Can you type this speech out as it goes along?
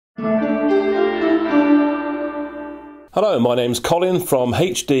Hello, my name's Colin from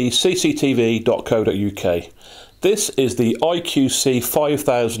HDCCTV.co.uk. This is the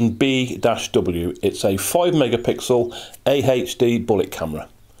IQC5000B-W. It's a 5 megapixel AHD bullet camera.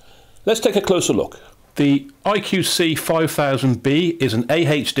 Let's take a closer look. The IQC5000B is an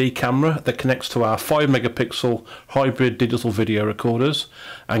AHD camera that connects to our 5 megapixel hybrid digital video recorders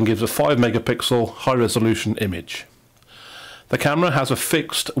and gives a 5 megapixel high resolution image. The camera has a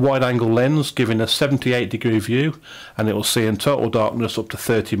fixed wide-angle lens giving a 78-degree view, and it will see in total darkness up to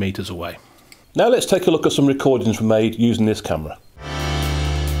 30 meters away. Now let's take a look at some recordings we made using this camera.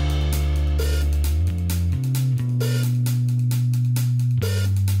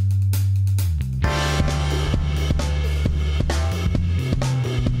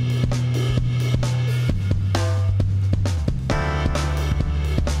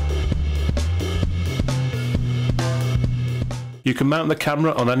 You can mount the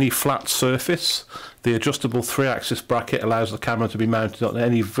camera on any flat surface. The adjustable 3-axis bracket allows the camera to be mounted on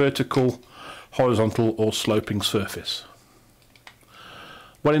any vertical, horizontal or sloping surface.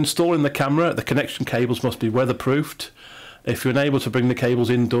 When installing the camera, the connection cables must be weatherproofed. If you're unable to bring the cables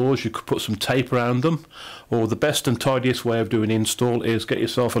indoors, you could put some tape around them, or the best and tidiest way of doing install is get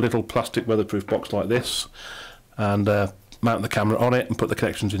yourself a little plastic weatherproof box like this and mount the camera on it and put the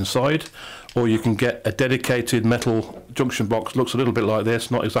connections inside, or you can get a dedicated metal junction box, looks a little bit like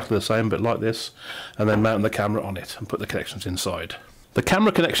this, not exactly the same but like this, and then mount the camera on it and put the connections inside. The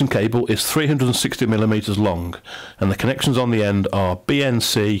camera connection cable is 360mm long and the connections on the end are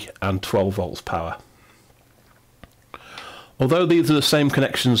BNC and 12 volts power. Although these are the same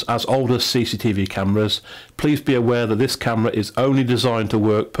connections as older CCTV cameras, please be aware that this camera is only designed to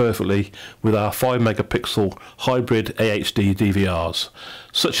work perfectly with our 5 megapixel hybrid AHD DVRs,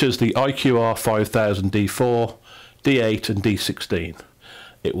 such as the IQR5000D4, D8 and D16.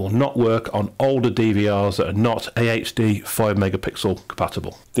 It will not work on older DVRs that are not AHD 5 megapixel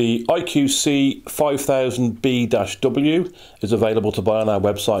compatible. The IQC5000B-W is available to buy on our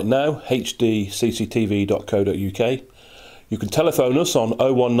website now, HDCCTV.co.uk. You can telephone us on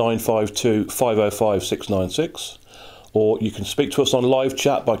 01952 505 696, or you can speak to us on live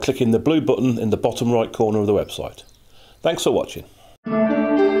chat by clicking the blue button in the bottom right corner of the website. Thanks for watching.